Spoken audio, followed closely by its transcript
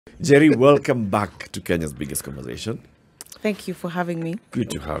Jerry, welcome back to Kenya's Biggest Conversation. Thank you for having me.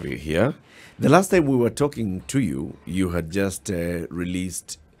 Good to have you here. The last time we were talking to you, you had just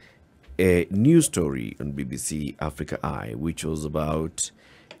released a new story on BBC Africa Eye, which was about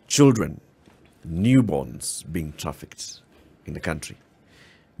children, newborns being trafficked in the country.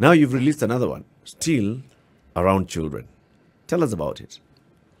 Now you've released another one, still around children. Tell us about it.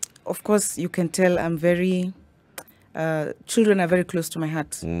 Of course, you can tell I'm very... children are very close to my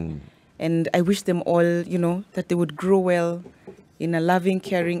heart. And I wish them all, that they would grow well in a loving,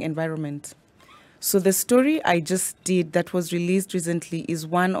 caring environment. So the story I just did that was released recently is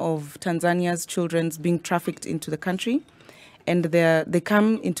one of Tanzania's children being trafficked into the country. And they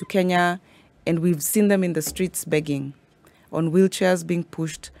come into Kenya, and we've seen them in the streets begging, on wheelchairs being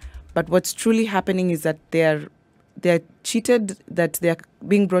pushed. But what's truly happening is that they're cheated, that they're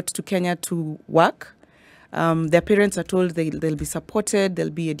being brought to Kenya to work. Their parents are told they'll be supported, they'll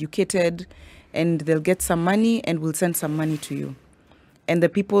be educated, and they'll get some money, and we'll send some money to you. And the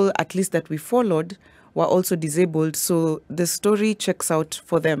people, at least that we followed, were also disabled. So the story checks out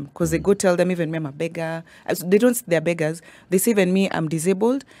for them, because they go tell them, even me, I'm a beggar. They don't say they're beggars. They say, even me, I'm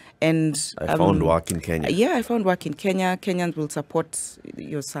disabled. And I found work in Kenya. Yeah, I found work in Kenya. Kenyans will support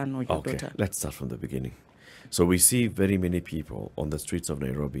your son or your daughter. Let's start from the beginning. So we see very many people on the streets of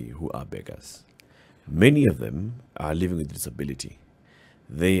Nairobi who are beggars. Many of them are living with disability.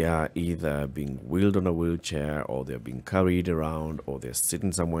 They are either being wheeled on a wheelchair, or they're being carried around, or they're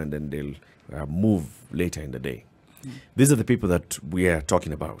sitting somewhere and then they'll move later in the day. These are the people that we are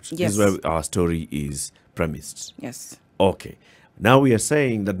talking about. Yes. This is where our story is premised. Yes. Okay. Now we are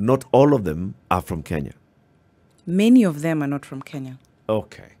saying that not all of them are from Kenya. Many of them are not from Kenya.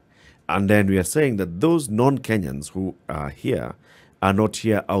 Okay. And then we are saying that those non-Kenyans who are here are not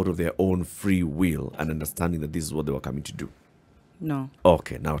here out of their own free will and understanding that this is what they were coming to do. No.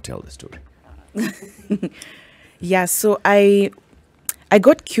 Okay, now tell the story. Yeah, so I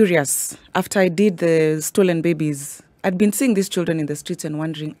got curious after I did the stolen babies. I'd been seeing these children in the streets and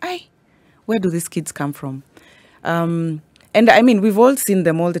wondering, where do these kids come from? And I mean, we've all seen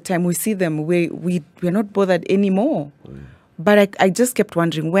them all the time. We see them. We're not bothered anymore. But I just kept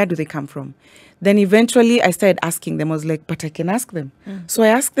wondering, where do they come from? Then eventually I started asking them. I was like, but I can ask them. So I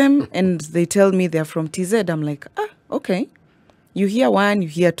asked them, and they tell me they're from TZ. I'm like, okay. You hear 1, you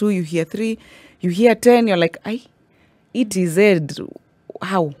hear 2, you hear 3, you hear 10. You're like, ETZ,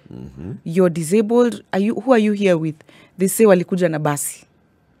 how? You're disabled. Who are you here with? They say, walikuja na basi.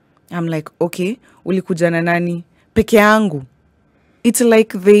 I'm like, okay. Ulikuja na nani? Peke yangu. It's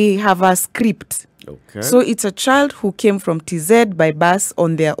like they have a script. Okay. So it's a child who came from TZ by bus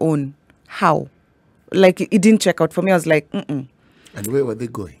on their own. How? Like, it didn't check out for me. I was like, And where were they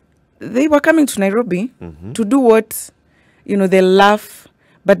going? They were coming to Nairobi to do what? They laugh,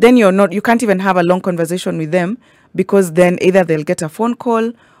 but then you can't even have a long conversation with them, because then either they'll get a phone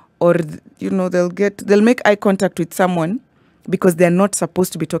call, or, they'll make eye contact with someone, because they're not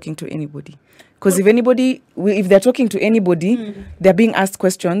supposed to be talking to anybody. Because if they're talking to anybody, they're being asked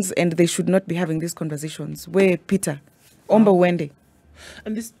questions, and they should not be having these conversations. Where Peter? Omba Wende.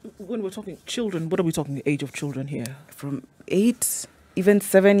 And this, when we're talking children, what are we talking the age of children here? From 8, even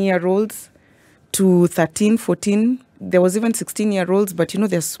 7-year-olds to 13, 14. There was even 16-year-olds, but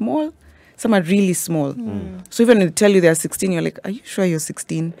they're small. Some are really small. So even when they tell you they're 16, you're like, are you sure you're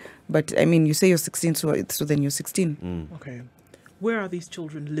 16? But I mean, you say you're 16, so then you're 16. Okay. Where are these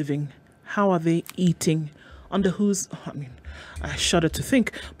children living? How are they eating? Under whose, I shudder to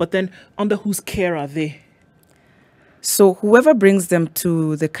think, but then under whose care are they? So whoever brings them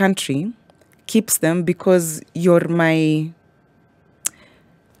to the country keeps them, because you're my...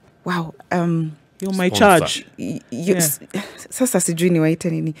 Wow. You're my charge. Sasa sijui niwaite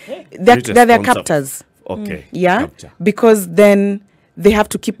nini. They're their captors. Okay. Yeah. Capture. Because then they have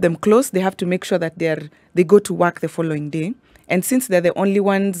to keep them close. They have to make sure that they go to work the following day. And since they're the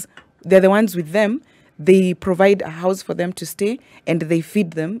ones with them, they provide a house for them to stay, and they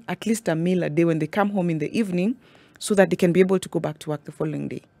feed them at least a meal a day when they come home in the evening, so that they can be able to go back to work the following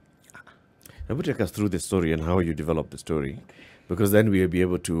day. Now, take us through the story and how you developed the story, because then we'll be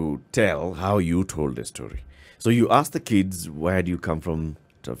able to tell how you told the story. So you asked the kids, where do you come from?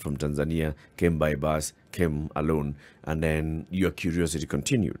 From Tanzania, came by bus, came alone, and then your curiosity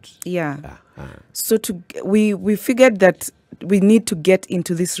continued. Yeah. So we figured that we need to get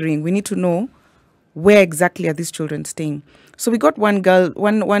into this ring. We need to know where exactly are these children staying. So we got one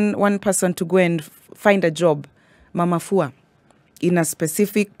person to go and find a job, Mama Fua, in a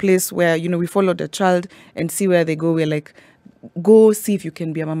specific place where, we followed the child and see where they go. We're like, go see if you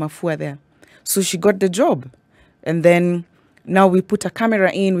can be a Mama Fua there. So she got the job. And then Now we put a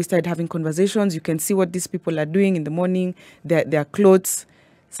camera in, we started having conversations. You can see what these people are doing in the morning, their clothes.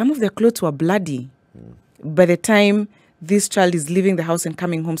 Some of their clothes were bloody. By the time this child is leaving the house and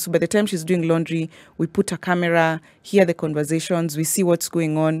coming home, so by the time she's doing laundry, we put a camera, hear the conversations, we see what's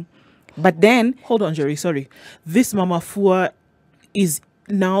going on. But then... Hold on, Jerry, sorry. This Mama Fua is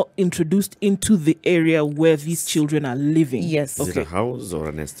now introduced into the area where these children are living. Yes. Is it a house or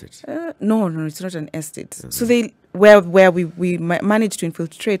an estate? No, it's not an estate. So where we managed to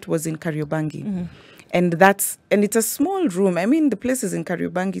infiltrate was in Kariobangi. And it's a small room. I mean, the place is in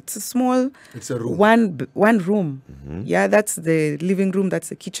Kariobangi. It's a small... It's a room. One room. Yeah, that's the living room, that's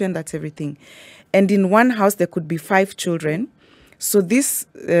the kitchen, that's everything. And in one house, there could be 5 children. So this,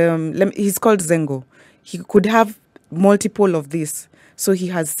 he's called Zengo. He could have multiple of this. So he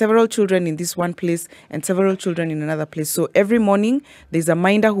has several children in this one place and several children in another place. So every morning, there's a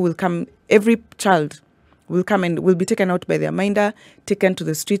minder who will come. Every child will come and will be taken out by their minder, taken to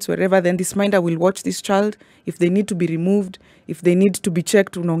the streets, wherever. Then this minder will watch this child. If they need to be removed, if they need to be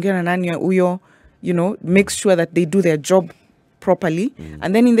checked, make sure that they do their job properly.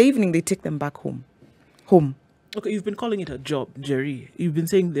 And then in the evening, they take them back home. Okay, you've been calling it a job, Jerry. You've been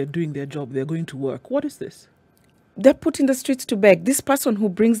saying they're doing their job, they're going to work. What is this? They're put in the streets to beg. This person who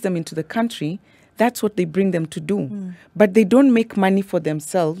brings them into the country, that's what they bring them to do. But they don't make money for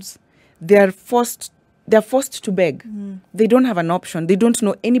themselves. They're forced to beg. They don't have an option. They don't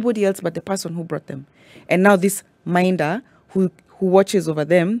know anybody else but the person who brought them. And now this minder who watches over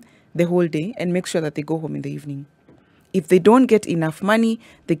them the whole day and makes sure that they go home in the evening. If they don't get enough money,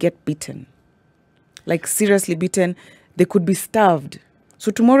 they get beaten. Like seriously beaten. They could be starved.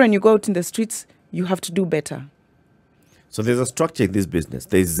 So tomorrow when you go out in the streets, you have to do better. So there's a structure in this business.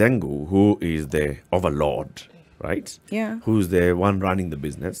 There's Zengu, who is the overlord, right? Yeah. Who's the one running the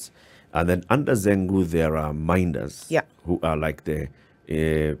business. And then under Zengu, there are minders, who are like the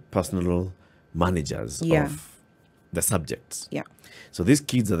personal managers of the subjects. Yeah. So these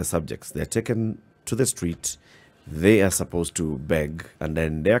kids are the subjects. They're taken to the street. They are supposed to beg. And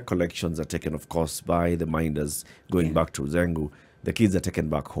then their collections are taken, of course, by the minders going back to Zengu. The kids are taken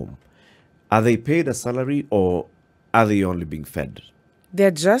back home. Are they paid a salary or are they only being fed? They're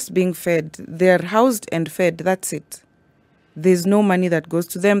just being fed. They're housed and fed. That's it. There's no money that goes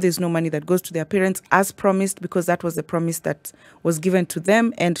to them. There's no money that goes to their parents as promised, because that was the promise that was given to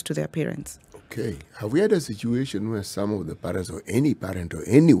them and to their parents. Okay. Have we had a situation where some of the parents or any parent or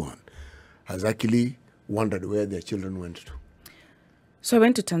anyone has actually wondered where their children went to? So I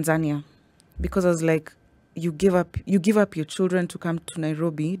went to Tanzania because I was like, you give up your children to come to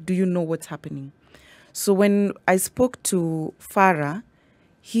Nairobi. Do you know what's happening? So when I spoke to Farah,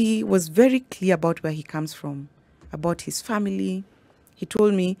 he was very clear about where he comes from, about his family. He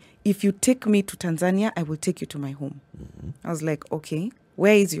told me, if you take me to Tanzania, I will take you to my home. I was like, okay,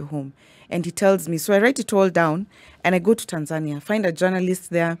 where is your home? And he tells me, so I write it all down and I go to Tanzania, find a journalist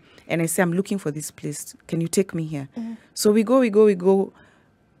there, and I say, I'm looking for this place. Can you take me here? So we go.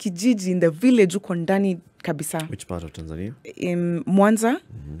 Kijiji in the village, Ukondani kabisa. Which part of Tanzania? In Mwanza,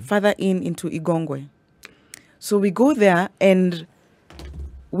 further into Igongwe. So we go there and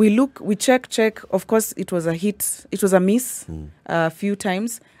we look, we check. Of course, it was a hit. It was a miss a few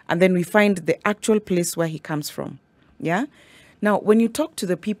times. And then we find the actual place where he comes from. Yeah. Now, when you talk to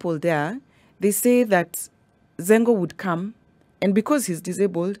the people there, they say that Zengo would come. And because he's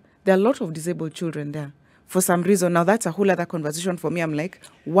disabled, there are a lot of disabled children there for some reason. Now, that's a whole other conversation for me. I'm like,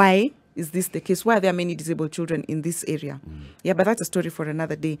 why is this the case? Why are there many disabled children in this area? Yeah, but that's a story for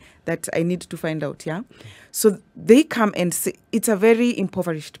another day that I need to find out, yeah? So they come and say, it's a very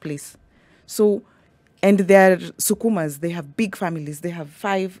impoverished place. So, and they're Sukumas, they have big families. They have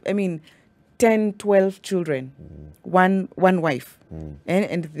 10, 12 children, one wife,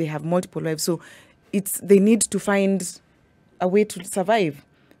 and they have multiple wives. So they need to find a way to survive.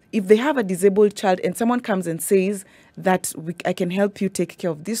 If they have a disabled child and someone comes and says that I can help you take care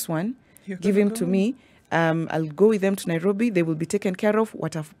of this one, give him to me, I'll go with them to Nairobi, they will be taken care of,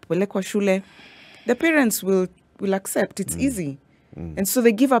 watapelekwa shule. The parents will accept, it's easy. And so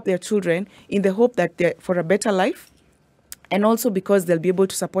they give up their children in the hope that they're for a better life, and also because they'll be able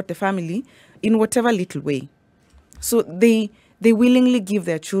to support the family in whatever little way. So they willingly give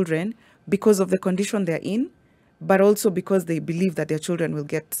their children because of the condition they're in, but also because they believe that their children will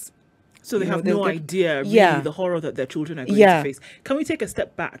get... So they have no idea, really, the horror that their children are going to face. Can we take a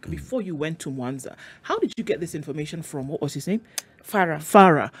step back? Before you went to Mwanza, how did you get this information from, what was his name?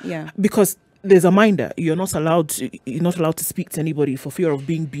 Farah. Yeah. Because there's a minder. You're not allowed to speak to anybody for fear of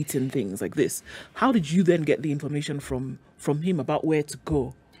being beaten, things like this. How did you then get the information from him about where to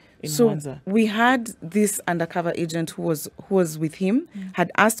go? Mwanza? We had this undercover agent who was with him,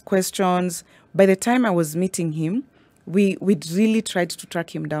 had asked questions. By the time I was meeting him, we'd really tried to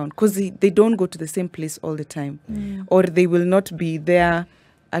track him down, because they don't go to the same place all the time, or they will not be there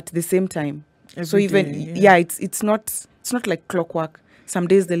at the same time. Every so day, even yeah. It's not like clockwork. Some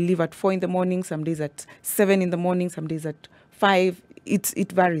days they leave at 4 a.m, some days at 7 a.m, some days at 5.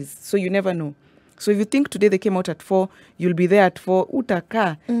 It varies, so you never know. So if you think today they came out at 4, you'll be there at 4.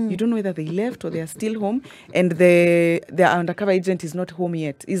 Utaka. You don't know whether they left or they are still home, and the undercover agent is not home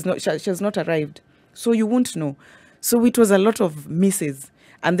yet. She has not arrived, so you won't know. So it was a lot of misses.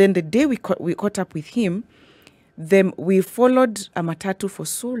 And then the day we caught up with him, we followed a matatu for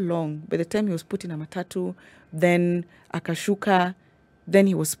so long. By the time he was put in a matatu, then akashuka, then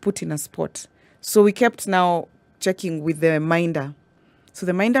he was put in a spot. So we kept now checking with the minder. So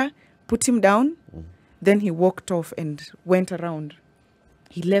the minder put him down, then he walked off and went around.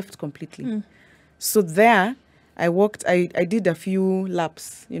 He left completely. So there, I did a few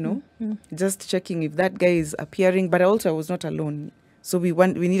laps, just checking if that guy is appearing. But also I was not alone. So we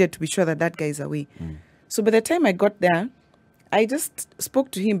needed to be sure that guy is away. So by the time I got there, I just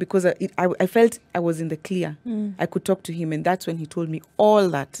spoke to him because I felt I was in the clear. I could talk to him, and that's when he told me all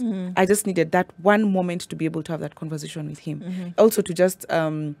that. I just needed that one moment to be able to have that conversation with him. Also to just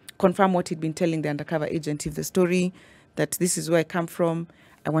confirm what he'd been telling the undercover agent, if the story that this is where I come from,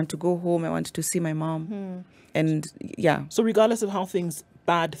 I want to go home, I want to see my mom. And yeah. So regardless of how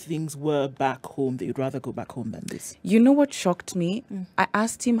bad things were back home, that you'd rather go back home than this? You know what shocked me? I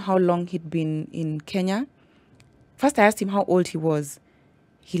asked him how long he'd been in Kenya. First, I asked him how old he was.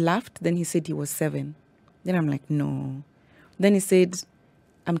 He laughed. Then he said he was 7. Then I'm like, no. Then he said,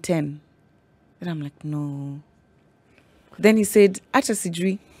 I'm 10. Then I'm like, no. Then he said, Acha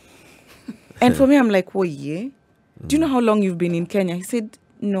sijui. And for me, I'm like, oh, yeah. Do you know how long you've been in Kenya? He said,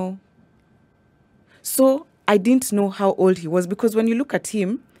 no. So I didn't know how old he was, because when you look at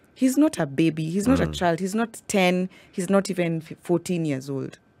him, he's not a baby. He's not a child. He's not 10. He's not even 14 years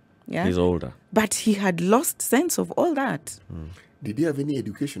old. Yeah, he's older. But he had lost sense of all that. Did he have any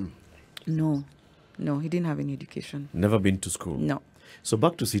education? No, he didn't have any education. Never been to school? No. So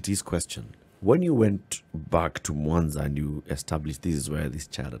back to Siti's question. When you went back to Mwanza and you established this is where this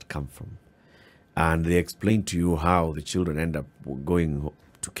child had come from, and they explained to you how the children end up going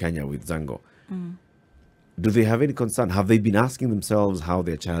to Kenya with Zango, do they have any concern? Have they been asking themselves how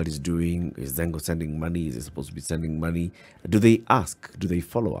their child is doing? Is Zango sending money? Is he supposed to be sending money? Do they ask? Do they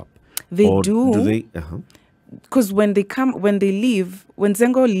follow up? They or do. Do they? Because when they leave, when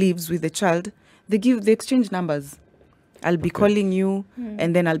Zango leaves with the child, they exchange numbers. I'll be calling you,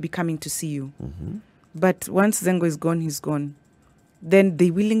 and then I'll be coming to see you. But once Zango is gone, he's gone. Then they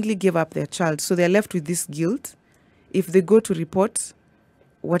willingly give up their child. So they're left with this guilt. If they go to report,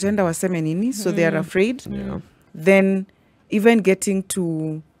 watenda waseme nini, so they are afraid. Then even getting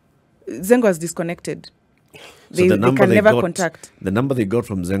to Zango is disconnected. They can never contact. The number they got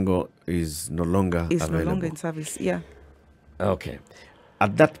from Zango is no longer available. No longer in service. Yeah. Okay.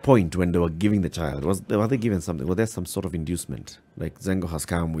 At that point, when they were giving the child, were they given something? Was there some sort of inducement? Like Zango has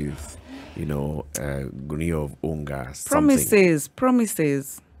come with, gunia of unga,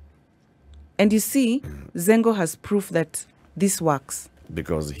 promises. And you see, Zango has proof that this works.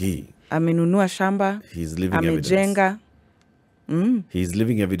 Because amenunua shamba, he's living amejenga. He's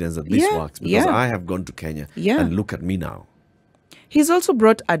living evidence that this works. Because I have gone to Kenya and look at me now. He's also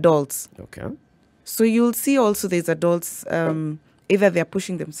brought adults. Okay. So you'll see also there's adults, either they're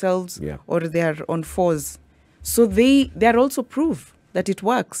pushing themselves or they're on fours. So they're also proof that it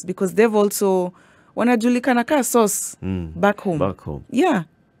works, because they've also wanajulikana ka sauce back home. Yeah.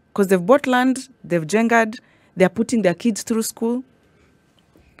 Because they've bought land, they've jengad, they're putting their kids through school.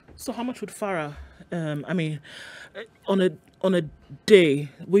 So how much would Farah, on a day,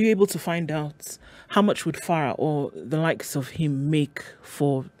 were you able to find out how much would Farah or the likes of him make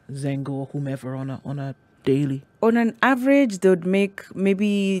for Zango or whomever on a daily? On an average, they would make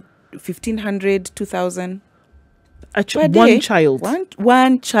maybe 1,500, 2,000. One child?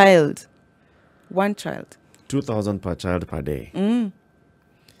 One child. 2,000 per child per day.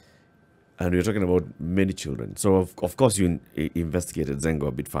 And we're talking about many children. So, of course, you investigated Zango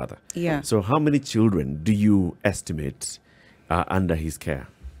a bit further. Yeah. So how many children do you estimate are under his care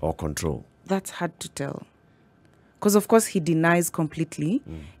or control? That's hard to tell. Because, of course, he denies completely.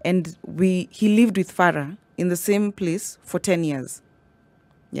 And he lived with Farah in the same place for 10 years.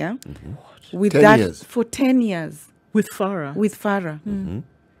 Yeah? With 10 years? For 10 years. With Farah? With Farah.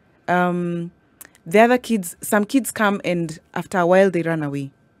 The other kids, some kids come and after a while they run away.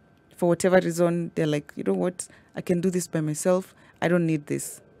 For whatever reason, they're like, you know what, I can do this by myself. I don't need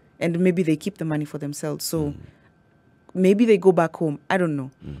this. and maybe they keep the money for themselves. So maybe they go back home. I don't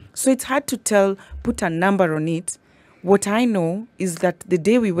know. So it's hard to put a number on it. What I know is that the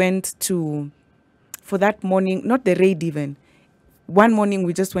day we went for that morning, not the raid even, one morning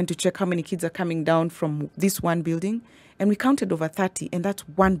we just went to check how many kids are coming down from this one building, and we counted over 30, and that's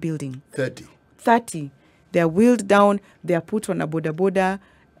one building. 30. They are wheeled down, they are put on a boda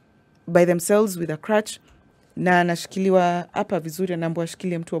by themselves with a crutch. Na anashikiliwa hapa vizuri, anaambiwa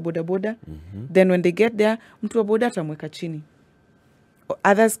ashikilie mtu wa boda. Then when they get there, mtu wa boda atamweka chini.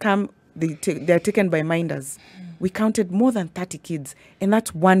 Others come, they are taken by minders. We counted more than 30 kids, and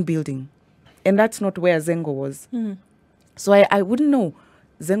that's one building. And that's not where Zengo was. So I wouldn't know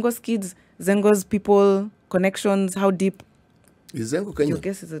Zengo's kids, Zengo's people, connections, how deep. Is Zengo Kenyan? Your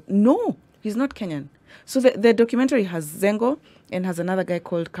guess is no, he's not Kenyan. So the documentary has Zengo and has another guy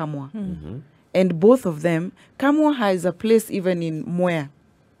called Kamwa. And both of them, Kamwa has a place even in Mwea.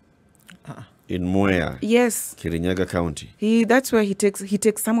 In Mwea? Yes. Kirinyaga County. That's where he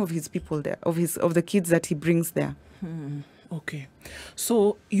takes some of his people there, of the kids that he brings there. Okay.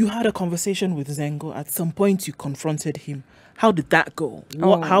 So you had a conversation with Zengo. At some point you confronted him. How did that go?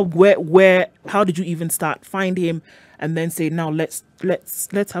 How did you even start? Find him and then say, now let's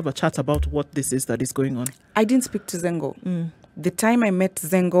have a chat about what this is that is going on. I didn't speak to Zengo. The time I met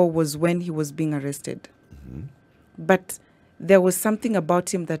Zengo was when he was being arrested. But there was something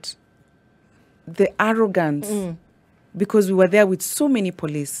about him that the arrogance, because we were there with so many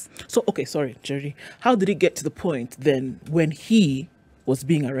police. So, okay, sorry, Jerry. How did it get to the point then when he was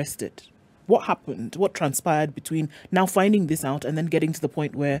being arrested? What happened? What transpired between now finding this out and then getting to the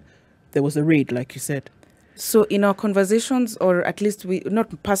point where there was a raid, like you said? So in our conversations, or at least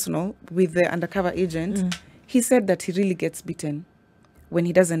not personal, with the undercover agent, he said that he really gets beaten when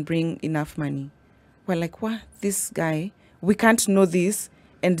he doesn't bring enough money. We're like, what? This guy, we can't know this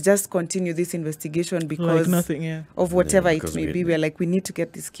and just continue this investigation because of whatever it may be. We're like, we need to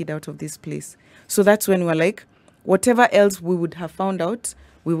get this kid out of this place. So that's when we're like, whatever else we would have found out,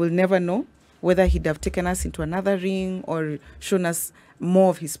 we will never know whether he'd have taken us into another ring or shown us more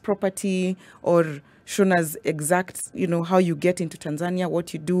of his property or shown us exact, how you get into Tanzania,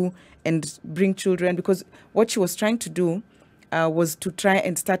 what you do and bring children. Because what she was trying to do was to try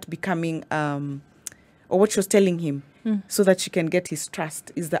and start becoming, or what she was telling him, so that she can get his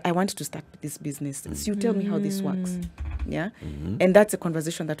trust, is that I want to start this business. So you tell me how this works. Yeah. And that's a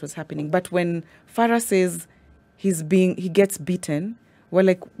conversation that was happening. But when Farah says he gets beaten, we're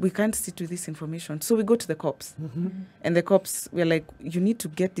like, we can't sit with this information. So we go to the cops. And the cops were like, you need to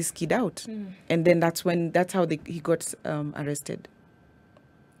get this kid out. And then that's how he got arrested.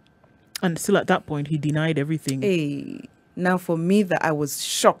 And still at that point, he denied everything. Hey, now for me, that I was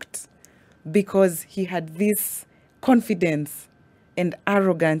shocked because he had this confidence and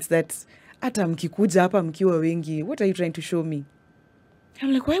arrogance that ata mkikuja hapa mkiwa wengi, what are you trying to show me?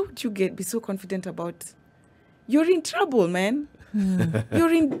 I'm like, why would you be so confident about? You're in trouble, man.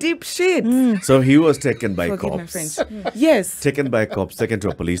 You're in deep shit. So he was taken by Forgive cops. my French. Yes. Taken by cops, taken to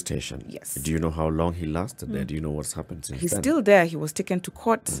a police station. Yes. Do you know how long he lasted there? Do you know what's happened since He's then? still there. He was taken to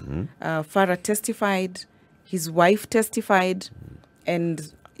court. Farah testified. His wife testified.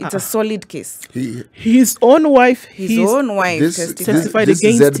 And it's a solid case. His own wife testified this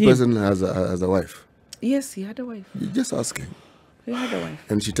against Z him. person has a wife. Yes, he had a wife. You just ask him. He had a wife.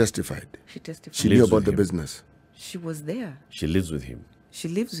 And she testified. She lives knew about with the him. business. She was there. She lives with him. She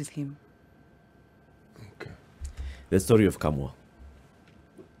lives with him. Okay. The story of Kamwa.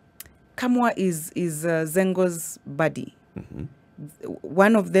 Kamwa is Zengo's buddy.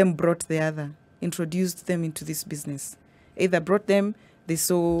 One of them brought the other, introduced them into this business. Either brought them,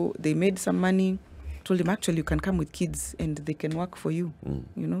 they made some money, told him, actually, you can come with kids and they can work for you.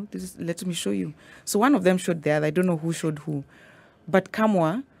 Let me show you. So one of them showed the other. I don't know who showed who. But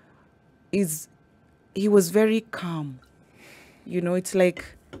Kamwa he was very calm. It's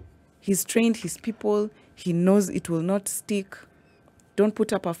like he's trained his people. He knows it will not stick. Don't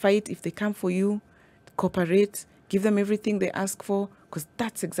put up a fight. If they come for you, cooperate. Give them everything they ask for, because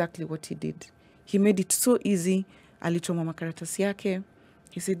that's exactly what he did. He made it so easy. Alichoma makaratasi yake.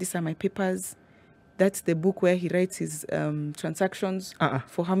 He said, these are my papers. That's the book where he writes his transactions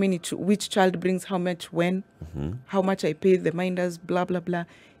for how many, which child brings how much when, how much I pay the minders, blah, blah, blah.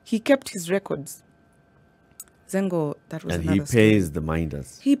 He kept his records. Zengo, that was another story. And he pays the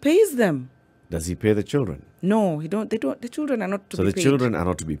minders. He pays them. Does he pay the children? No, he don't. They don't. The children are not to be paid. So the children are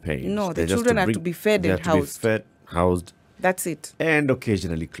not to be paid. No, the children are to be fed and housed. Housed. That's it. And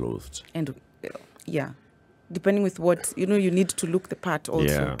occasionally clothed. And yeah, depending with what you need to look the part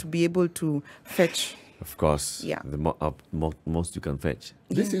also to be able to fetch Of course. Yeah. The most you can fetch.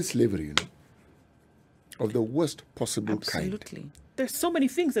 This is slavery, you know, of the worst possible kind. Absolutely. There's so many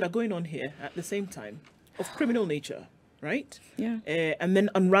things that are going on here at the same time of criminal nature, right? Yeah. And then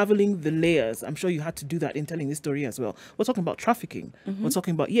unraveling the layers. I'm sure you had to do that in telling this story as well. We're talking about trafficking. We're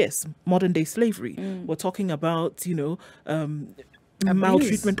talking about, yes, modern day slavery. We're talking about,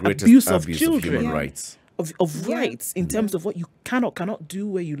 maltreatment, abuse of children. human rights. Of rights in terms of what you cannot do,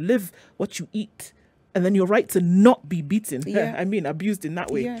 where you live, what you eat, and then your right to not be beaten. Yeah. I mean, abused in that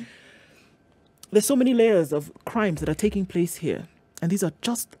way. Yeah. There's so many layers of crimes that are taking place here. And these are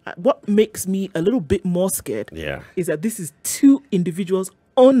just what makes me a little bit more scared. Yeah. Is that this is two individuals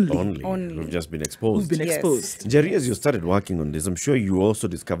only Only. Who've just been exposed. who've been Yes. exposed. Jerry, as you started working on this, I'm sure you also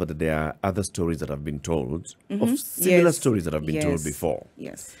discovered that there are other stories that have been told, of similar Yes. stories that have been told Yes. before.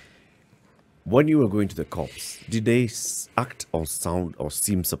 Yes. When you were going to the cops, did they act or sound or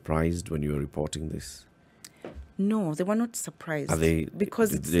seem surprised when you were reporting this? No, they were not surprised. Are they,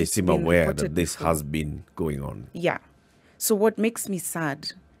 because did it's they seem been aware that reported this before. has been going on? Yeah. So what makes me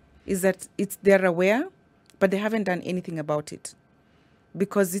sad is that they're aware, but they haven't done anything about it,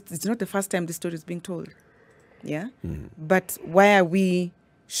 because it's not the first time this story is being told. Yeah. But why are we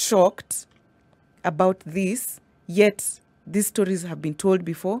shocked about this? Yet these stories have been told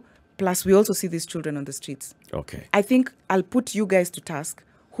before. Plus, we also see these children on the streets. Okay. I think I'll put you guys to task.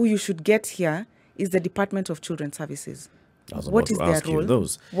 Who you should get here is the Department of Children's Services. I was What about is to their ask you role?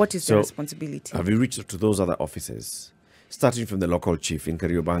 those. What is So, their responsibility? Have you reached out to those other offices? Starting from the local chief in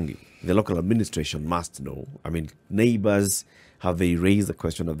Kariobangi, the local administration must know. I mean, neighbors, have they raised the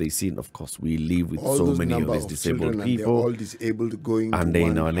question? Have they seen? Of course, we live with All so those many of number these of disabled children, and they're people. all disabled going And to they're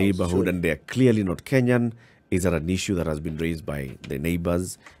one in our house. neighborhood So and they're clearly not Kenyan. Is that an issue that has been raised by the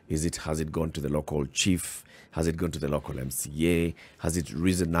neighbors? Has it gone to the local chief? Has it gone to the local MCA? Has it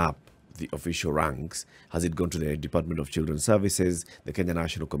risen up the official ranks? Has it gone to the Department of Children's Services, the Kenya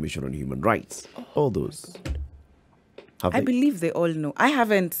National Commission on Human Rights? All those. Have I they? believe they all know. I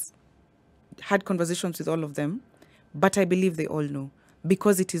haven't had conversations with all of them, but I believe they all know,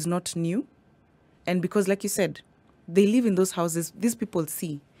 because it is not new. And because, like you said, they live in those houses. These people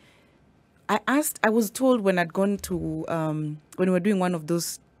see. I was told when I'd gone to, when we were doing one of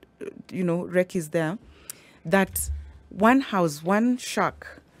those, recce's there, that one house, one shack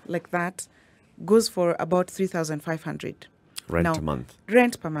like that goes for about 3,500. Rent Now, a month.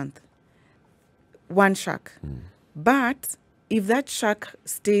 Rent per month. One shack. But if that shack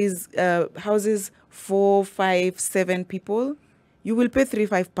houses 4, 5, 7 people, you will pay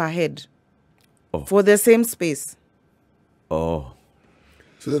 3,500 per head for the same space. Oh,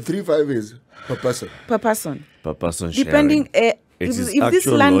 So the 3,500 is per person. Per person. per person Depending, sharing. if is this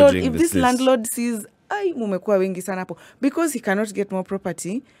actual landlord, lodging, if this this is- landlord sees, ay, mumekuwa wengi sana hapo, because he cannot get more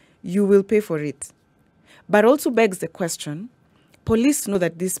property, you will pay for it. But also begs the question, police know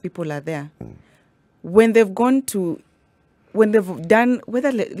that these people are there. When they've done,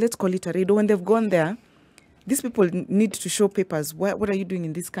 let's call it a raid, or when they've gone there, these people need to show papers. What are you doing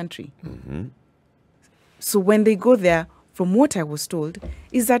in this country? So when they go there, from what I was told,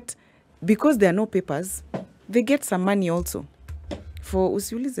 is that because there are no papers, they get some money also. For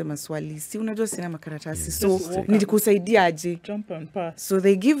usiulize maswali, si unajua sina makaratasi, so Just walk nilikusaidia aje. Jump and pass. So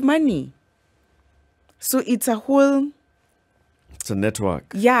they give money. So it's a whole, It's a network.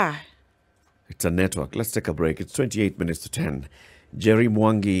 yeah. It's a network. Let's take a break. It's 28 minutes to 10. Jerry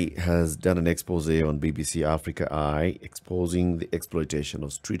Mwangi has done an expose on BBC Africa Eye exposing the exploitation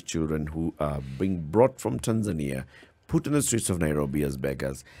of street children who are being brought from Tanzania, put on the streets of Nairobi as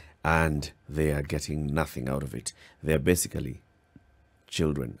beggars, and they are getting nothing out of it. They're basically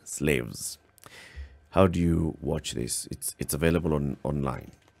children, slaves. How do you watch this? It's available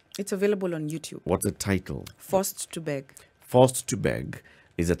online. It's available on YouTube. What's the title? Forced to Beg. Forced to Beg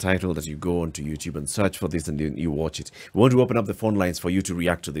is a title that you go onto YouTube and search for this and you watch it. We want to open up the phone lines for you to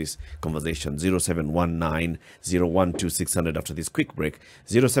react to this conversation. 0719 012 600 after this quick break.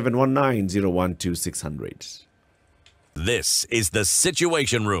 0719 012 600. This is the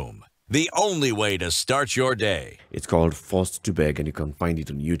Situation Room, the only way to start your day. It's called Forced to Beg and you can find it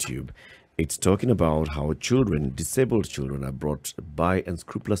on YouTube. It's talking about how children, disabled children, are brought by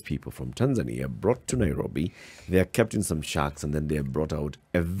unscrupulous people from Tanzania, brought to Nairobi. They are kept in some shacks and then they are brought out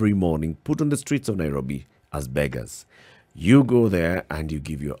every morning, put on the streets of Nairobi as beggars. You go there and you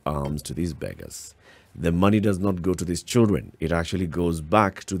give your alms to these beggars. The money does not go to these children. It actually goes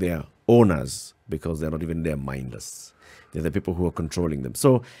back to their owners because they're not even there mindless. They're the people who are controlling them.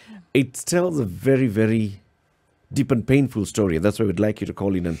 So it tells a very, very deep and painful story. And that's why we'd like you to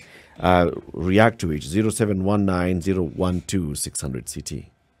call in and react to it. 0719 012 600 CT.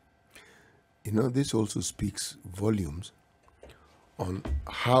 this also speaks volumes on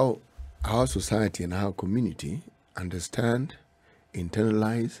how our society and our community understand,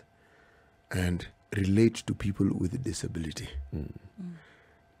 internalize, and relate to people with disability.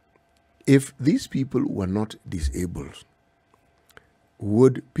 If these people were not disabled,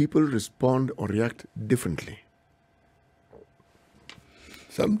 would people respond or react differently?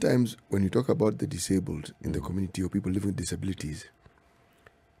 Sometimes when you talk about the disabled in the community or people living with disabilities,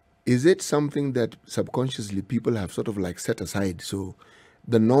 is it something that subconsciously people have sort of like set aside? So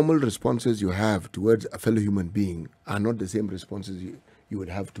the normal responses you have towards a fellow human being are not the same responses you would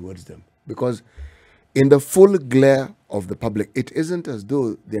have towards them. Because in the full glare of the public, it isn't as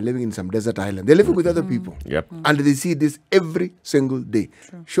though they're living in some desert island. They're living with other people. Yep. And they see this every single day.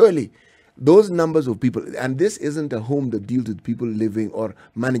 Surely, those numbers of people, and this isn't a home that deals with people living or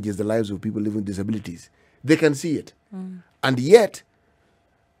manages the lives of people living with disabilities. They can see it. And yet,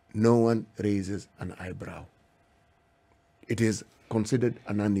 no one raises an eyebrow. It is considered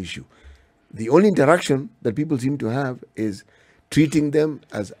a non-issue. The only interaction that people seem to have is treating them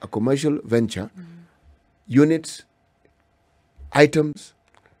as a commercial venture, units, items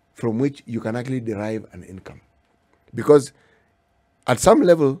from which you can actually derive an income. Because at some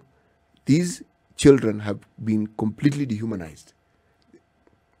level, these children have been completely dehumanized.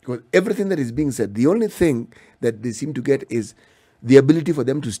 Because everything that is being said, the only thing that they seem to get is the ability for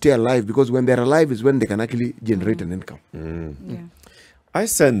them to stay alive, because when they're alive is when they can actually generate an income. Yeah. I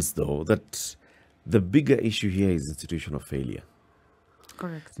sense, though, that the bigger issue here is institutional failure.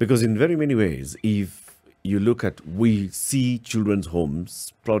 Correct. Because in very many ways, if you look at, we see children's homes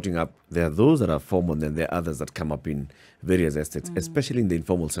sprouting up. There are those that are formal, and then there are others that come up in various estates, especially in the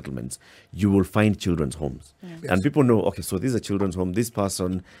informal settlements. You will find children's homes. Yes. And people know, okay, so this is a children's home. This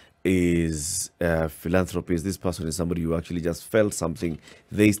person is a philanthropist. This person is somebody who actually just felt something.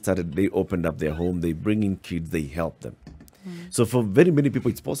 They opened up their home. They bring in kids. They help them. So for very many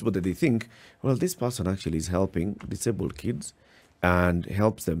people, it's possible that they think, well, this person actually is helping disabled kids and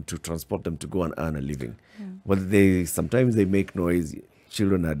helps them to transport them to go and earn a living. Well, sometimes they make noise.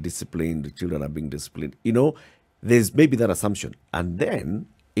 Children are disciplined. Children are being disciplined. There's maybe that assumption. And then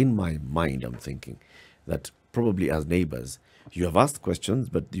in my mind, I'm thinking that probably as neighbors, you have asked questions,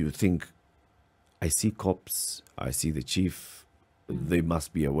 but you think, I see cops, I see the chief, they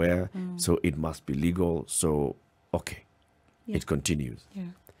must be aware, so it must be legal. So, okay, it continues. Yeah.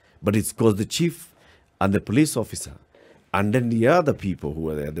 But it's because the chief and the police officer and then the other people who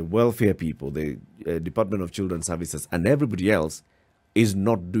are there, the welfare people, the Department of Children's Services, and everybody else is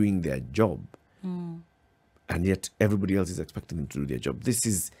not doing their job. And yet everybody else is expecting them to do their job. This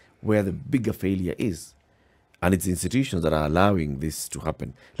is where the bigger failure is. And it's institutions that are allowing this to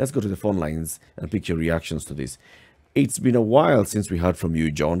happen. Let's go to the phone lines and pick your reactions to this. It's been a while since we heard from you,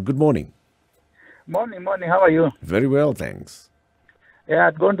 John. Good morning. Morning. How are you? Very well, thanks. Yeah,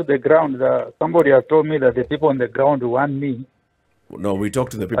 I'd gone to the ground. Somebody has told me that the people on the ground want me. No, we talk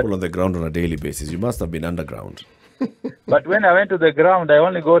to the people on the ground on a daily basis. You must have been underground. But when I went to the ground, I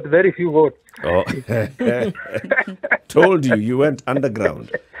only got very few votes. Oh, told you went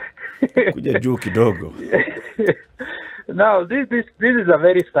underground. Kuja juu kidogo. Now, this is a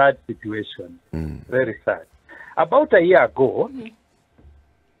very sad situation. Very sad. About a year ago,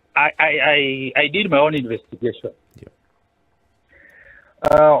 I did my own investigation.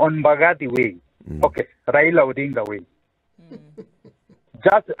 On Mbagathi Way. Okay, Raila Odinga Way.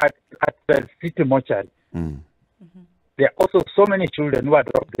 Just at the city mortuary. There are also so many children who are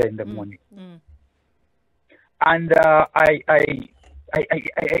dropped there in the morning. And I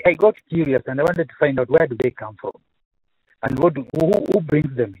got curious and I wanted to find out where do they come from and who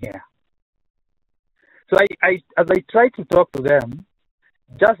brings them here. So as I tried to talk to them,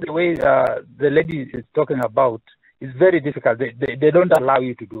 just the way the lady is talking about is very difficult. They don't allow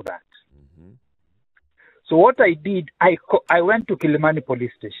you to do that. So what I did, I went to Kilimani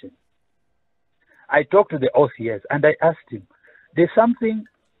police station. I talked to the OCS and I asked him, there's something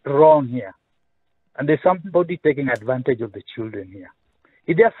wrong here. And there's somebody taking advantage of the children here.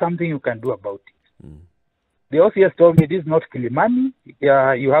 Is there something you can do about it? The OCS told me, this is not Kilimani.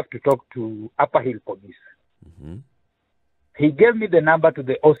 You have to talk to Upper Hill Police. He gave me the number to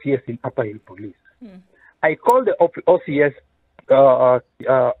the OCS in Upper Hill Police. I called the OCS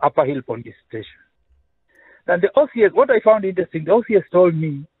Upper Hill Police Station. And the OCS, what I found interesting, the OCS told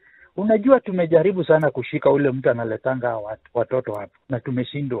me, unajua tumejaribu sana kushika ule mtu analetanga watoto hapo na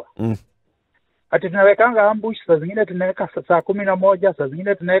tumeshindwa. Ati tunawekanga ambush, saa zingine tunaweka saa 11, saa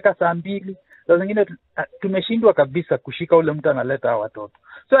zingine tunaweka saa 2, saa zingine tumeshindwa kabisa kushika ule mtu analeta watoto.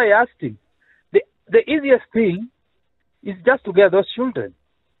 So I asked him, the easiest thing is just to get those children.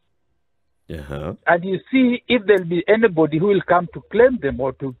 and you see if there'll be anybody who will come to claim them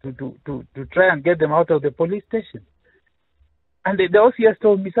or to try and get them out of the police station. And the OCS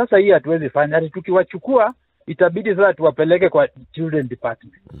told me, sasa hii hatuwezi fanya, ati tukiwachukua itabidi sasa tuwapeleke kwa children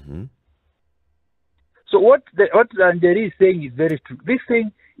department. So what Njeri is saying is very true. This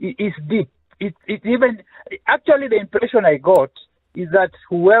thing is deep. It even actually the impression I got is that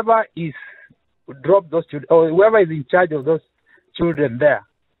whoever is dropped those children or whoever is in charge of those children there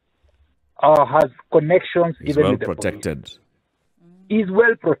has connections. He's even well with the protected. police. He's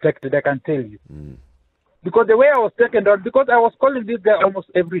well protected, I can tell you. Because the way I was taken down, because I was calling this guy almost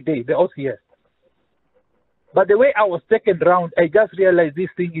every day, the OCS. But the way I was taken around, I just realized this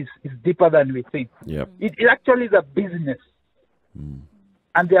thing is deeper than we think. Yep. It actually is a business.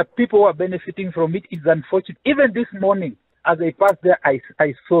 And there are people who are benefiting from it. It's unfortunate. Even this morning, as I passed there,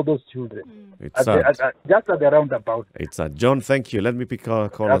 I saw those children. It's sad. Just at the roundabout. It's sad. John, thank you. Let me pick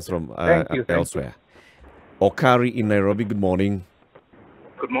callers from Thank you. elsewhere. Okari in Nairobi, good morning.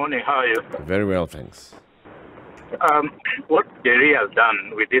 Good morning. How are you? Very well, thanks. What Jerry has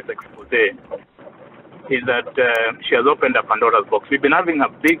done with this expose is that she has opened a Pandora's box. We've been having a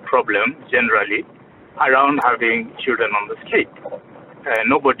big problem generally around having children on the street.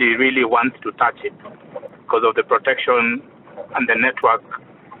 Nobody really wants to touch it because of the protection and the network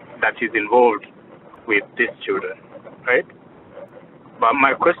that is involved with these children, right? But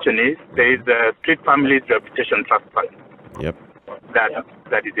my question is, there is the Street Families Reputation Trust Fund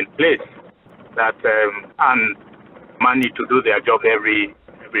that is in place that earns money to do their job every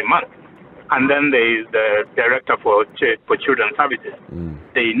month. And then there is the Director for Children's Services.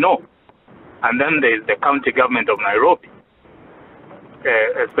 They know. And then there is the county government of Nairobi,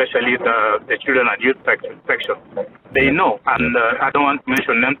 especially the Children and Youth Section. They know. And I don't want to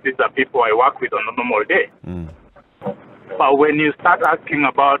mention names. These are people I work with on a normal day. But when you start asking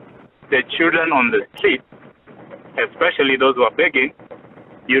about the children on the street, especially those who are begging,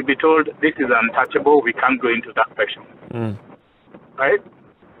 you'll be told this is untouchable. We can't go into that section. Right?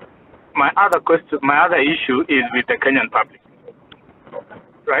 My other issue is with the Kenyan public.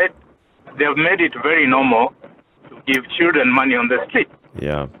 Right? They have made it very normal to give children money on the street.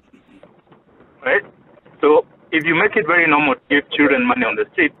 Yeah. Right? So if you make it very normal to give children money on the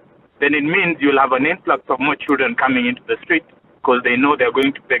street, then it means you'll have an influx of more children coming into the street because they know they're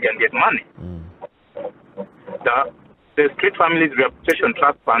going to beg and get money. The Street Families Reputation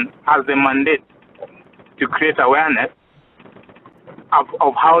Trust Fund has the mandate to create awareness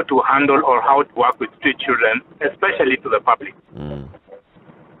of how to handle or how to work with street children, especially to the public.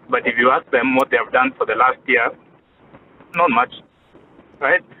 But if you ask them what they have done for the last year, not much,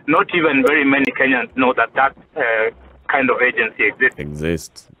 right? Not even very many Kenyans know that kind of agency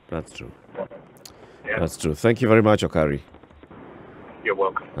exists. That's true. Yeah. That's true. Thank you very much, Okari. You're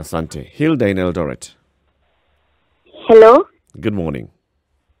welcome. Asante. Hilda in Eldoret. Hello. Good morning.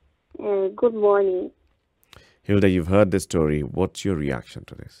 Good morning. Hilda, you've heard the story. What's your reaction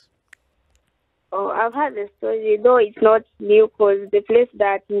to this? Oh, I've heard the story, though it's not new because the place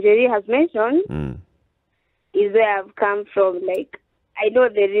that Njeri has mentioned is where I've come from. Like, I know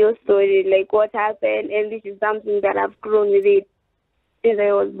the real story, like what happened, and this is something that I've grown with it since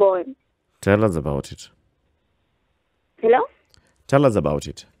I was born. Tell us about it. Hello? Tell us about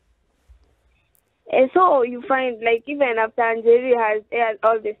it. And so you find, like, even after Njeri has aired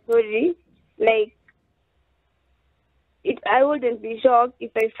all the story, like, I wouldn't be shocked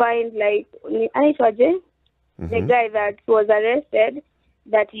if I find, like, the guy that was arrested,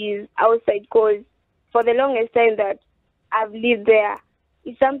 that is outside, because for the longest time that I've lived there,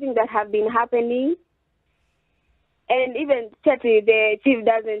 it's something that have been happening. And even certainly the chief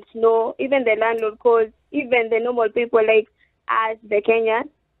doesn't know, even the landlord, because even the normal people like us, the Kenyans,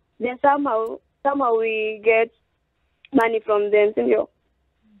 then somehow we get money from them.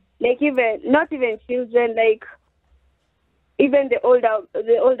 Like even, not even children, like even the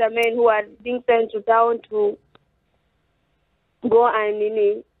older men who are being sent to town to go and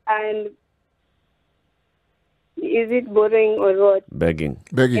is it borrowing or what? Begging.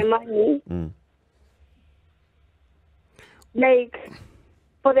 The money. Like,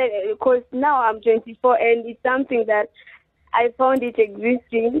 because now I'm 24 and it's something that I found it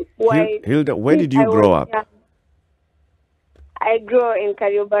existing. Hilda, where did you grow up? I grew in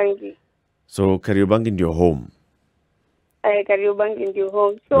Kariobangi. So Kariobangi ndio home. Kariobangi ndio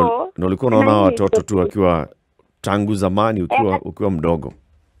home. So na ulikuwa unaona watoto tu wakiwa tangu zamani ukiwa mdogo.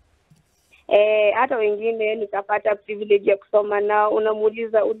 Hata wengine nikapata privilege ya kusoma nao.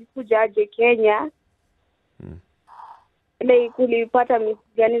 Unamuuliza ulikuja aje Kenya? like ulipata miss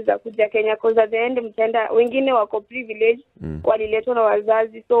gani za kuja Kenya, because at the end mtaenda, wengine wako privilege, waliletwa na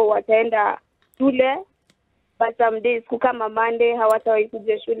wazazi, so wataenda shule, but some days kama Monday hawatawahi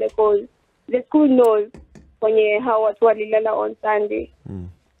kuja shule because the school knows kwenye hao watu walilala on Sunday.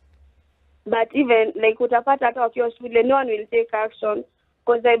 But even like utapata hata wakiwa shule, no one will take action,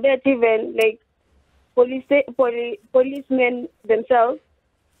 because I bet even like policemen themselves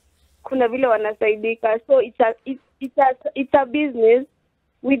kuna vile wanasaidika, so it's a business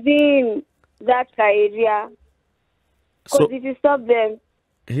within that area, because So, if you stop them.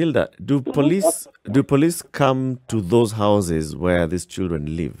 Hilda, do police come to those houses where these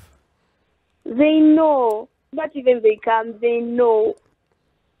children live? They know. Not even they come, they know.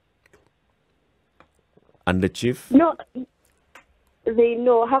 And the chief? No, they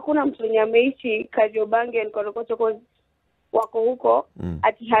know. Hakuna mtu mwenye ameishi Kariobangi and Korokocho cause wako huko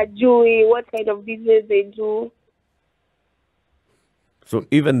ati hajui what kind of business they do. So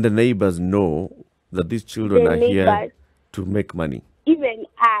even the neighbors know that these children are here neighbors. to make money? Even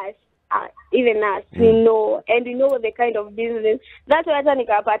us, we know, and we know the kind of business. That's why hata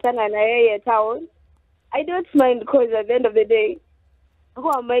nikapatana na yeye town, I don't mind, because at the end of the day,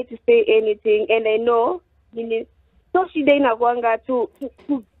 who am I to say anything? And I know, so shida inakuanga to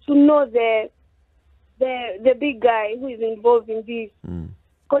know the big guy who is involved in this.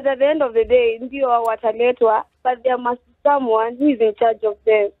 Because at the end of the day, ndio wataletwa, but there must be someone who is in charge of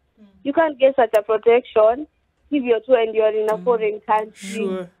them. You can't get such a protection if you're two and you're in a foreign country.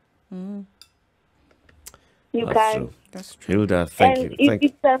 Sure. You That's can't. true. That's true. Hilda, thank you.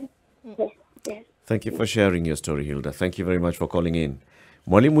 Yes. Thank you for sharing your story, Hilda. Thank you very much for calling in.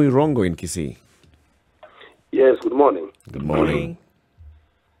 Mwalimu Irongo in Kisii. Yes, good morning. Good morning.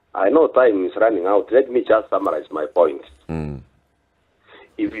 I know time is running out. Let me just summarize my point.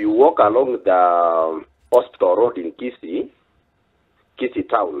 If you walk along the hospital road in Kisii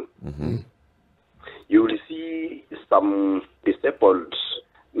town, you will see some disabled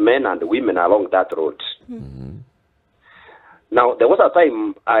men and women along that road. Now, there was a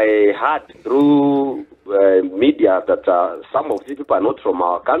time I heard through media that some of these people are not from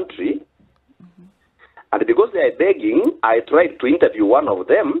our country. And because they are begging, I tried to interview one of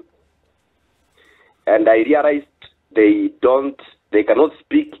them. And I realized they cannot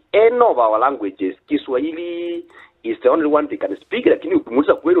speak any of our languages. Kiswahili is the only one they can speak. Lakini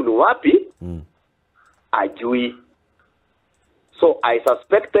ukimuuliza kwenu ni wapi? Ajui. So I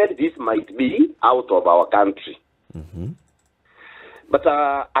suspected this might be out of our country. But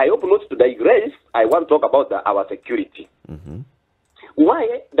I hope not to digress. I want to talk about our security.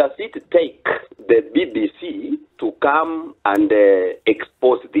 Why does it take the BBC to come and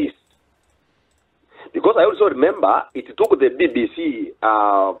expose this? Because I also remember it took the BBC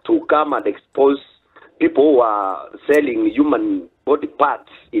to come and expose people who are selling human body parts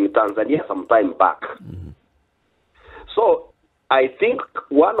in Tanzania some time back. So I think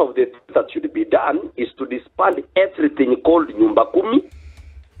one of the things that should be done is to disband everything called Nyumba Kumi.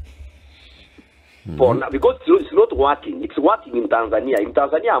 For now, because it's not working. It's working in Tanzania. In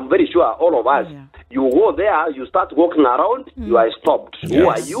Tanzania, I'm very sure all of us, you go there, you start walking around, you are stopped. Yes. Who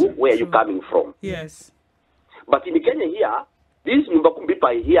are you? Where are you coming from? Yes. But in Kenya here, these Nyumba Kumi people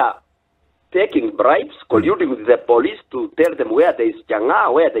are here taking bribes, colluding with the police to tell them where there is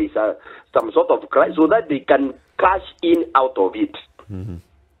janga, where there is some sort of crime, so that they can cash in out of it.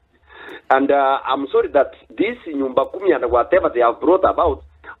 And I'm sorry that this Nyumba Kumi and whatever they have brought about,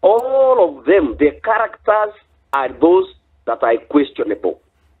 all of them, their characters are those that are questionable.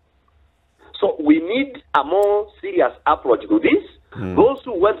 So we need a more serious approach to this. Those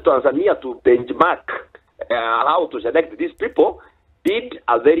who went to Tanzania to benchmark how to select these people did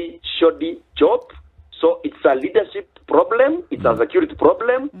a very shoddy job. So it's a leadership problem. It's a security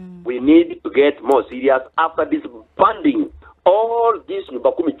problem. We need to get more serious after this banding all these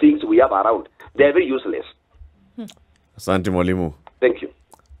Nyumba Kumi things we have around. They're very useless. Asante Mwalimu. Thank you.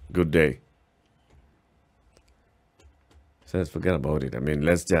 Good day. So let's forget about it. I mean,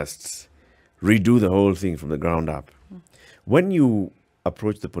 let's just redo the whole thing from the ground up. When you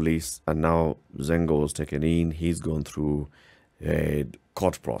approach the police and now Zengo was taken in, he's gone through a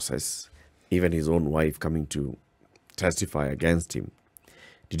court process, even his own wife coming to testify against him.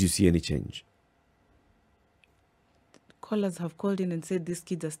 Did you see any change? Callers have called in and said these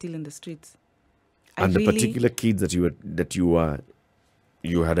kids are still in the streets. And the particular kids that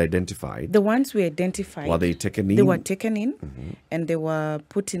you had identified, the ones we identified, were they taken in? They were taken in, and they were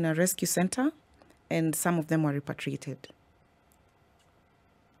put in a rescue center, and some of them were repatriated.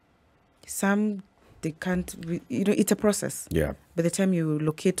 Some, they can't, it's a process. Yeah. By the time you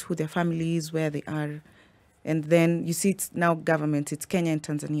locate who their family is, where they are, And then you see it's now government, it's Kenya and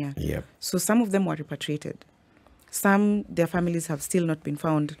Tanzania. Yep. So some of them were repatriated. Some, their families have still not been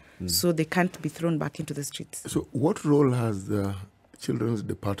found, so they can't be thrown back into the streets. So what role has the Children's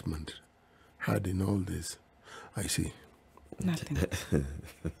Department had in all this? I see. Nothing.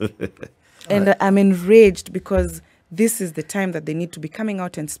 And I'm enraged because this is the time that they need to be coming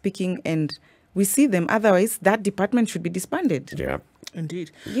out and speaking, and we see them. Otherwise, that department should be disbanded. Yeah.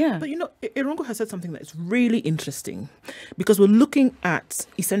 Indeed. Yeah. But Irongo has said something that is really interesting, because we're looking at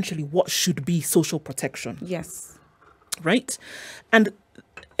essentially what should be social protection. Yes. Right? And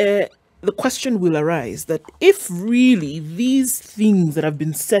the question will arise that if really these things that have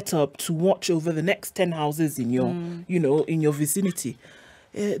been set up to watch over the next 10 houses in your, in your vicinity,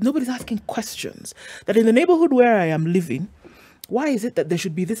 nobody's asking questions. That in the neighborhood where I am living, why is it that there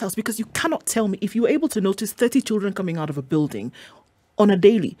should be this house? Because you cannot tell me, if you were able to notice 30 children coming out of a building on a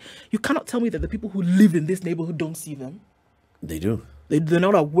daily, you cannot tell me that the people who live in this neighborhood don't see them. They do. They're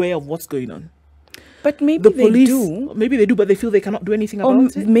not aware of what's going on. But maybe The police, they do. maybe they do, but they feel they cannot do anything Or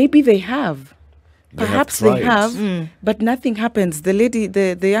about it. maybe they have. They have Perhaps they tried. have, but nothing happens. The lady,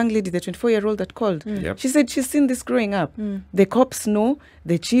 the young lady, the 24-year-old that called, Yep. she said she's seen this growing up. The cops know,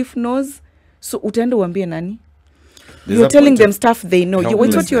 the chief knows. So utendo wambie nani? There's You're a telling point them of stuff they know. It's what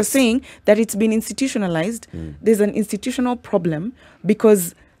you're helplessness. saying, that it's been institutionalized. There's an institutional problem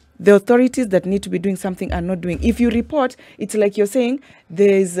because the authorities that need to be doing something are not doing. If you report, it's like you're saying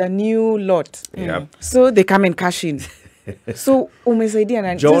there's a new lot. Yep. So they come and cash in. So umesaidia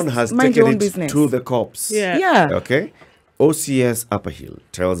na John just has mind your taken own it business. to the cops. Yeah. Yeah. Okay. OCS Upper Hill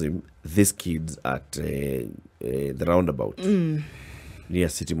tells him these kids at the roundabout near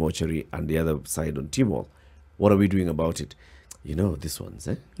City Mortuary and the other side on Timor. What are we doing about it? This one's,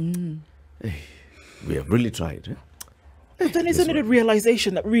 Hey, we have really tried, But then isn't it a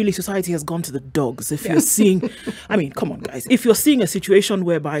realization that really society has gone to the dogs? If you're seeing, I mean, come on, guys. If you're seeing a situation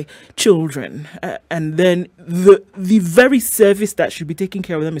whereby children and then the very service that should be taking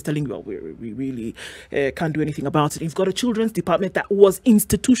care of them is telling you, well, we really can't do anything about it. You've got a children's department that was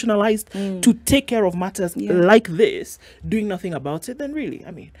institutionalized to take care of matters like this, doing nothing about it, then really,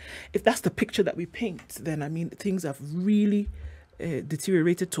 I mean, if that's the picture that we paint, then, I mean, things have really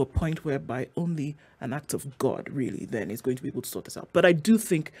deteriorated to a point whereby only an act of God really then is going to be able to sort this out. But I do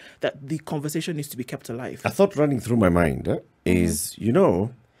think that the conversation needs to be kept alive. A thought running through my mind is,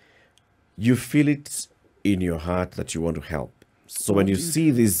 you feel it in your heart that you want to help. So when you see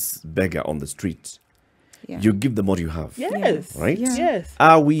this beggar on the street, you give them what you have. Yes. Right? Yeah. Yes.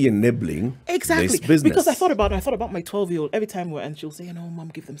 Are we enabling Exactly. this business? Because I thought about my 12-year-old every time and she'll say, Mom,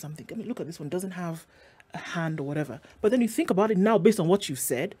 give them something. I mean, look at this one, doesn't have a hand or whatever. But then you think about it now based on what you've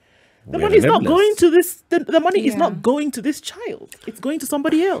said, the We're money is not enablers. going to this, the money is Yeah. not going to this child. It's going to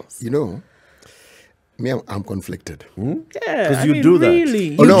somebody else. Me, I'm conflicted. Yeah. 'Cause you do that.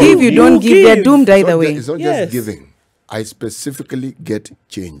 really. Oh, You no. give, you don't give. They're doomed either way. It's not Yes. just giving. I specifically get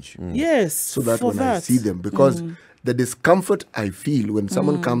change Yes. so that for when I see them, because the discomfort I feel when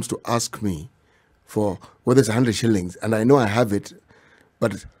someone comes to ask me for whether it's 100 shillings and I know I have it,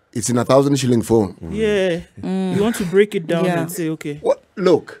 but it's in 1,000 shilling phone. Yeah. You want to break it down Yeah. and say, okay. What?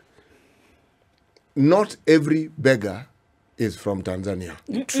 Look, not every beggar is from Tanzania.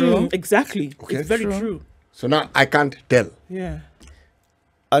 True. Exactly. Okay. It's very true. So now I can't tell. Yeah.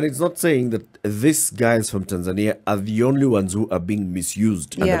 And it's not saying that these guys from Tanzania are the only ones who are being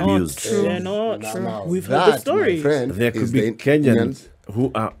misused and Yeah. abused. True. They're not true. Now We've heard the that, story. my friend, There could is be the Kenyans who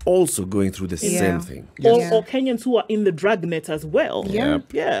are also going through the Yeah. same thing. Or Kenyans who are in the dragnet as well. Yeah.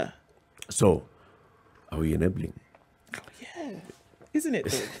 Yeah. So, are we enabling? Isn't it,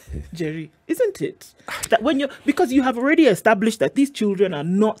 though, Jerry? Isn't it? That because you have already established that these children are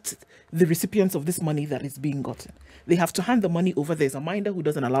not the recipients of this money that is being gotten. They have to hand the money over. There's a minder who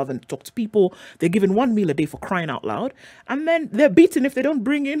doesn't allow them to talk to people. They're given 1 meal a day for crying out loud. And then they're beaten if they don't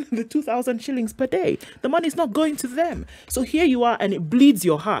bring in the 2,000 shillings per day. The money's not going to them. So here you are, and it bleeds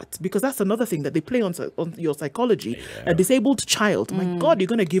your heart, because that's another thing that they play on your psychology. A disabled child, my God, you're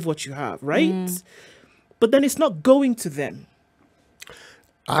going to give what you have, right? But then it's not going to them.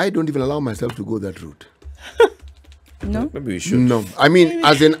 I don't even allow myself to go that route. No. Maybe we should. No. I mean,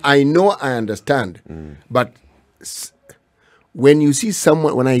 as in, I know, I understand. But when you see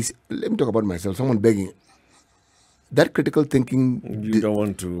someone, let me talk about myself, someone begging, that critical thinking, You don't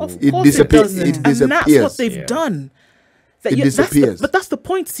want to. Of It course disappears. doesn't. It And that's disappears. what they've Yeah. done. It disappears. But that's the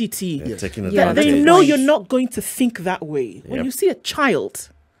point, CT. They're taking Yeah, advantage. They that's know point. you're not going to think that way. When Yep. you see a child,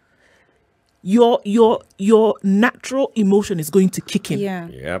 your natural emotion is going to kick in. Yeah.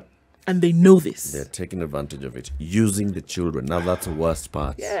 Yep. And they know this. They're taking advantage of it, using the children. Now that's the worst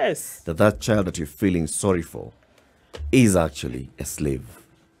part. Yes. That child that you're feeling sorry for is actually a slave.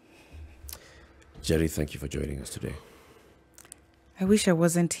 Jerry, thank you for joining us today. I wish I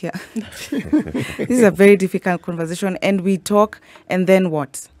wasn't here. This is a very difficult conversation, and we talk, and then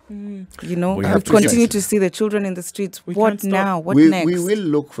what? You know, We we have to continue just- to see the children in the streets. We What can't stop. now? What we next? will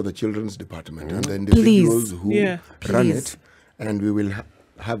look for the children's department and the Please. individuals who Yeah. run Please. it, and we will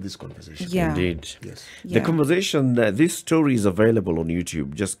have this conversation. Yeah. Indeed. Yes. The Yeah. conversation, this story is available on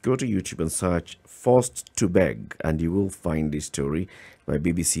YouTube. Just go to YouTube and search Forced to Beg, and you will find this story by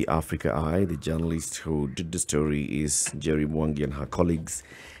BBC Africa Eye. The journalist who did the story is Jerry Mwangi and her colleagues.